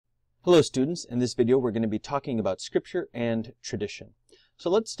Hello students, in this video we're going to be talking about scripture and tradition.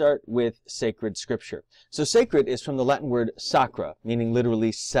 So let's start with sacred scripture. So sacred is from the Latin word sacra, meaning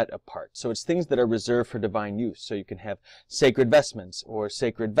literally set apart. So it's things that are reserved for divine use. So you can have sacred vestments or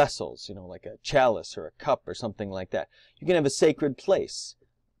sacred vessels, like a chalice or a cup or something like that. You can have a sacred place,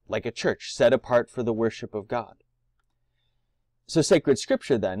 like a church, set apart for the worship of God. So sacred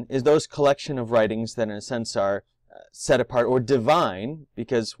scripture then is those collection of writings that in a sense are set apart or divine,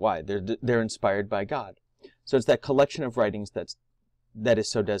 because why? They're inspired by God. So it's that collection of writings that is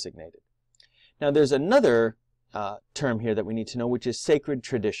so designated. Now there's another term here that we need to know, which is sacred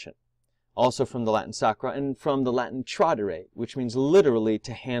tradition, also from the Latin sacra and from the Latin tradere, which means literally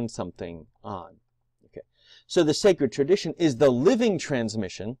to hand something on. Okay. So the sacred tradition is the living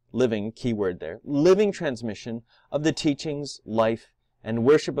transmission, living keyword there, living transmission of the teachings, life, and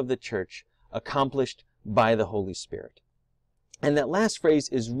worship of the church accomplished by the Holy Spirit. And that last phrase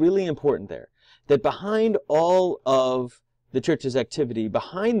is really important there, that behind all of the church's activity,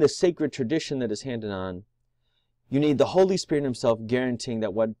 behind the sacred tradition that is handed on, you need the Holy Spirit himself guaranteeing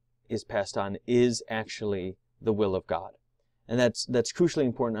that what is passed on is actually the will of God. And that's crucially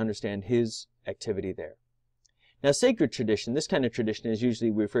important to understand his activity there. Now sacred tradition, this kind of tradition is usually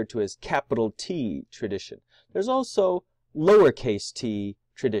referred to as capital T tradition. There's also lowercase t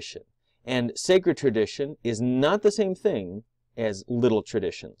tradition. And sacred tradition is not the same thing as little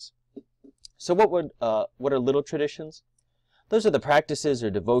traditions. So what are little traditions? Those are the practices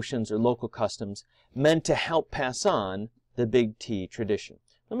or devotions or local customs meant to help pass on the big T tradition.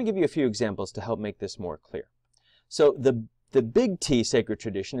 Let me give you a few examples to help make this more clear. So the big T sacred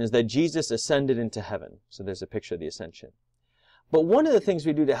tradition is that Jesus ascended into heaven. So there's a picture of the ascension. But one of the things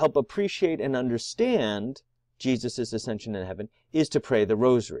we do to help appreciate and understand Jesus' ascension in heaven is to pray the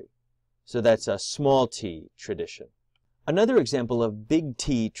rosary. So that's a small t tradition. Another example of big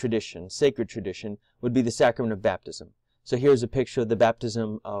T tradition, sacred tradition, would be the sacrament of baptism. So here's a picture of the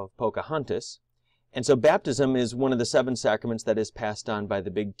baptism of Pocahontas. And so baptism is one of the 7 sacraments that is passed on by the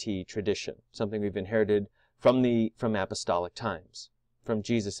big T tradition, something we've inherited from apostolic times, from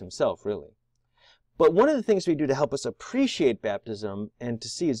Jesus himself, really. But one of the things we do to help us appreciate baptism and to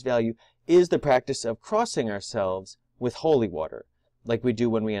see its value is the practice of crossing ourselves with holy water, like we do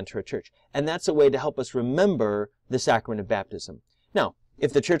when we enter a church. And that's a way to help us remember the sacrament of baptism. Now,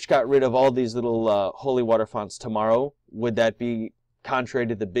 if the church got rid of all these little holy water fonts tomorrow, would that be contrary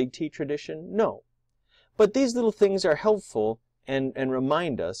to the big T tradition? No. But these little things are helpful and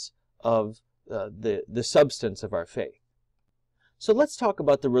remind us of the substance of our faith. So let's talk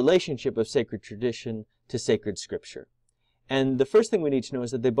about the relationship of sacred tradition to sacred scripture. And the first thing we need to know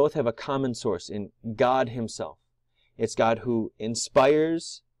is that they both have a common source in God himself. It's God who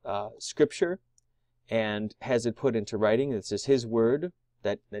inspires scripture and has it put into writing. This is his word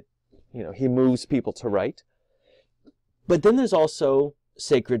that he moves people to write. But then there's also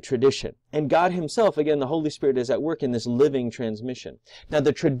sacred tradition. And God himself, again, the Holy Spirit is at work in this living transmission. Now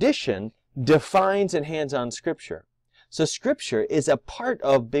the tradition defines and hands on scripture. So scripture is a part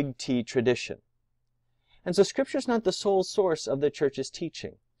of big T tradition. And so scripture is not the sole source of the church's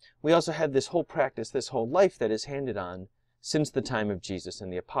teaching. We also have this whole practice, this whole life that is handed on since the time of Jesus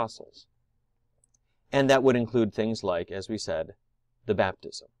and the apostles. And that would include things like, as we said, the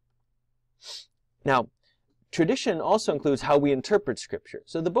baptism. Now, tradition also includes how we interpret scripture.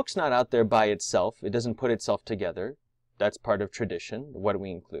 So the book's not out there by itself. It doesn't put itself together. That's part of tradition. What do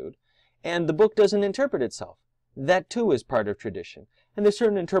we include? And the book doesn't interpret itself. That too is part of tradition. And there's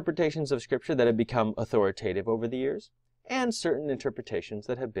certain interpretations of scripture that have become authoritative over the years, and certain interpretations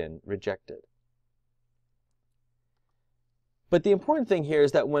that have been rejected. But the important thing here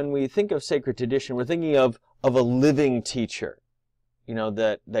is that when we think of sacred tradition, we're thinking of a living teacher,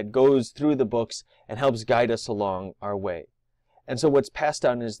 that goes through the books and helps guide us along our way. And so what's passed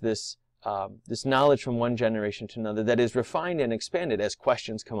down is this knowledge from one generation to another that is refined and expanded as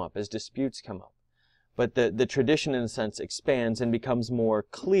questions come up, as disputes come up. But the tradition, in a sense, expands and becomes more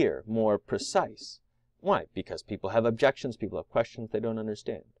clear, more precise. Why? Because people have objections, people have questions they don't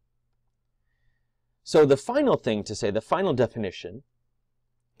understand. So the final thing to say, the final definition,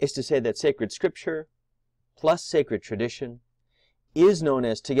 is to say that sacred scripture plus sacred tradition is known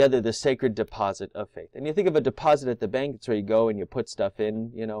as together the sacred deposit of faith. And you think of a deposit at the bank, it's where you go and you put stuff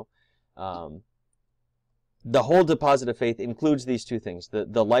in, The whole deposit of faith includes these two things,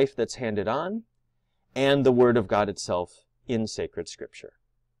 the life that's handed on and the Word of God itself in sacred scripture.